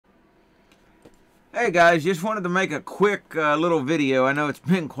Hey guys, just wanted to make a quick little video. I know it's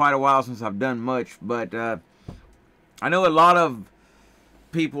been quite a while since I've done much, but I know a lot of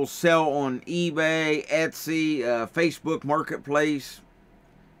people sell on eBay, Etsy, Facebook Marketplace,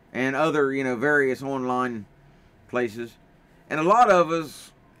 and other, various online places. And a lot of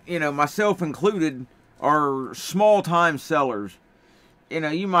us, myself included, are small-time sellers.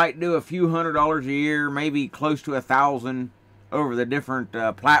 You might do a few $100s a year, maybe close to 1,000 over the different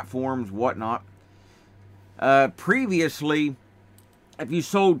platforms, whatnot. Previously, if you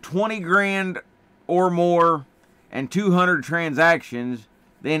sold 20 grand or more and 200 transactions,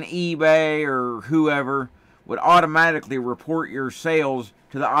 then eBay or whoever would automatically report your sales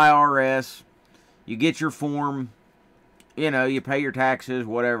to the IRS. You get your form, you pay your taxes,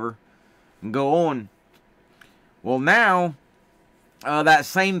 whatever, and go on. Well, now, that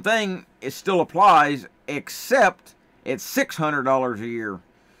same thing, it still applies, except it's $600 a year.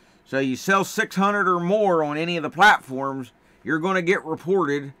 So you sell 600 or more on any of the platforms, you're going to get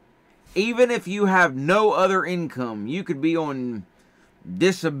reported, even if you have no other income. You could be on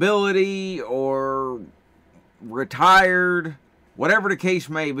disability or retired, whatever the case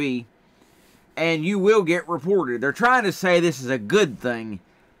may be, and you will get reported. They're trying to say this is a good thing.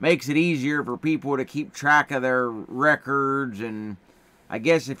 Makes it easier for people to keep track of their records, and I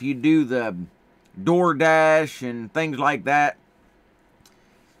guess if you do the DoorDash and things like that,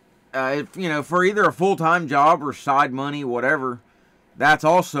 for either a full-time job or side money, whatever, that's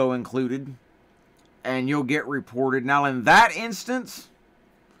also included, and you'll get reported. Now, in that instance,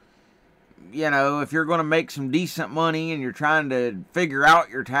 if you're going to make some decent money and you're trying to figure out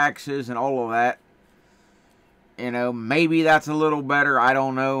your taxes and all of that, maybe that's a little better. I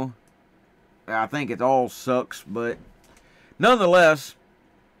don't know. I think it all sucks, but nonetheless,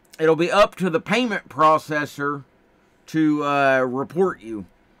 it'll be up to the payment processor to report you.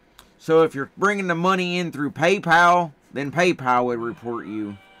 So if you're bringing the money in through PayPal, then PayPal would report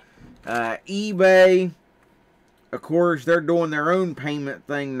you. eBay, of course, they're doing their own payment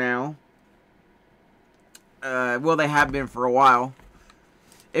thing now. Well, they have been for a while.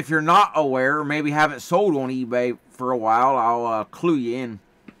 If you're not aware, or maybe haven't sold on eBay for a while, I'll clue you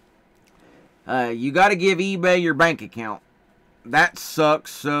in. You got to give eBay your bank account. That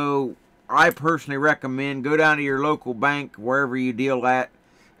sucks, so I personally recommend go down to your local bank, wherever you deal at,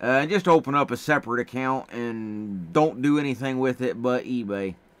 and just open up a separate account and don't do anything with it but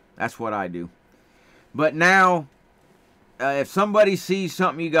eBay. That's what I do. But now, if somebody sees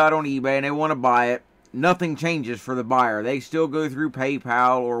something you got on eBay and they want to buy it, nothing changes for the buyer. They still go through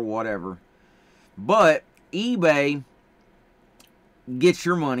PayPal or whatever. But eBay gets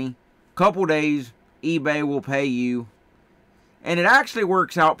your money. Couple days, eBay will pay you. And it actually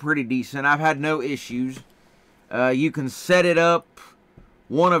works out pretty decent. I've had no issues. You can set it up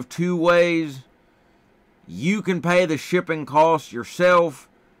one of two ways. You can pay the shipping costs yourself,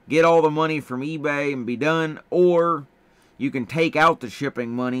 get all the money from eBay and be done. Or you can take out the shipping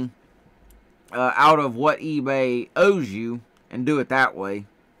money out of what eBay owes you and do it that way.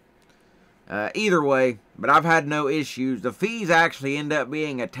 Either way, but I've had no issues. The fees actually end up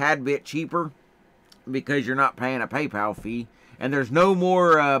being a tad bit cheaper because you're not paying a PayPal fee. And there's no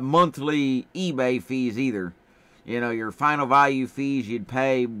more monthly eBay fees either. Your final value fees you'd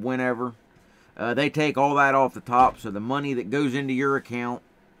pay whenever. They take all that off the top, so the money that goes into your account,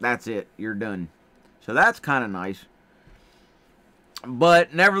 that's it. You're done. So that's kind of nice.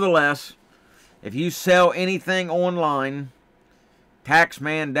 But nevertheless, if you sell anything online,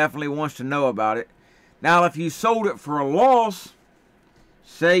 Taxman definitely wants to know about it. Now, if you sold it for a loss,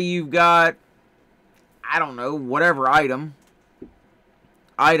 say you've got, I don't know, whatever item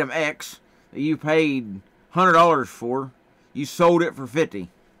X that you paid $100 for, you sold it for $50,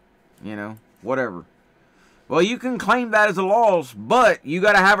 whatever. Well, you can claim that as a loss, but you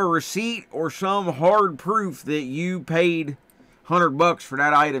got to have a receipt or some hard proof that you paid $100 for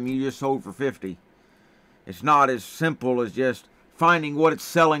that item you just sold for $50. It's not as simple as just finding what it's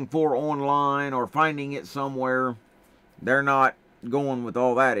selling for online or finding it somewhere. They're not going with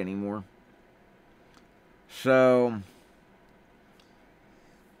all that anymore. So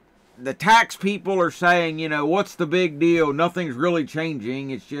the tax people are saying, what's the big deal? Nothing's really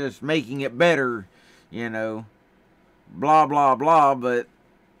changing. It's just making it better, blah, blah, blah. But,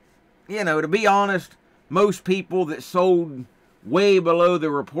 to be honest, most people that sold way below the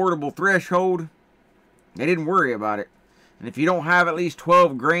reportable threshold, they didn't worry about it. And if you don't have at least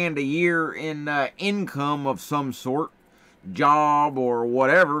 12 grand a year in income of some sort, job or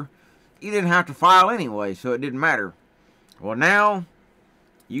whatever, you didn't have to file anyway, so it didn't matter. Well, now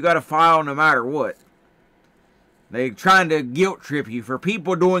you got to file no matter what. They're trying to guilt trip you. For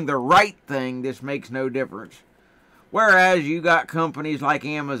people doing the right thing, this makes no difference. Whereas you got companies like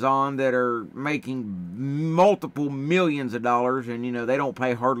Amazon that are making multiple millions of dollars and, they don't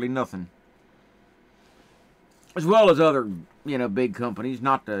pay hardly nothing. As well as other, big companies.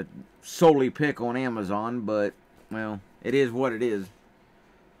 Not to solely pick on Amazon, but, well, it is what it is.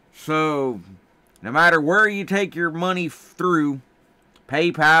 So, no matter where you take your money through,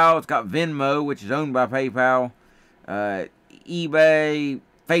 PayPal, it's got Venmo, which is owned by PayPal, eBay,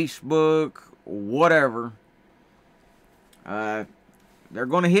 Facebook, whatever, they're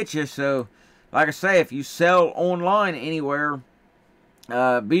going to hit you. So, like I say, if you sell online anywhere,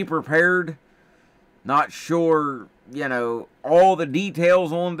 be prepared. Not sure, all the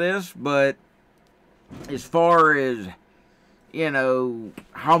details on this, but as far as,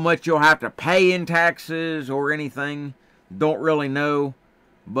 how much you'll have to pay in taxes or anything, don't really know.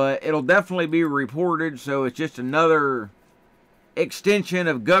 But it'll definitely be reported, so it's just another extension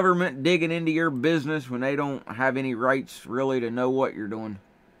of government digging into your business when they don't have any rights really to know what you're doing.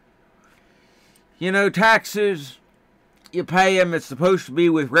 Taxes, you pay them. It's supposed to be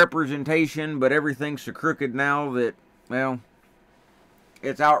with representation, but everything's so crooked now that, well,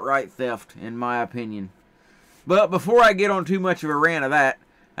 it's outright theft, in my opinion. But before I get on too much of a rant of that,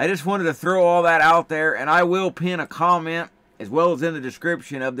 I just wanted to throw all that out there, and I will pin a comment as well as in the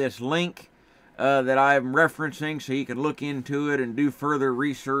description of this link that I'm referencing, so you can look into it and do further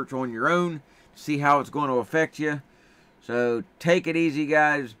research on your own, see how it's going to affect you. So take it easy,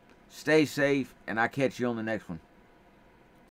 guys. Stay safe, and I'll catch you on the next one.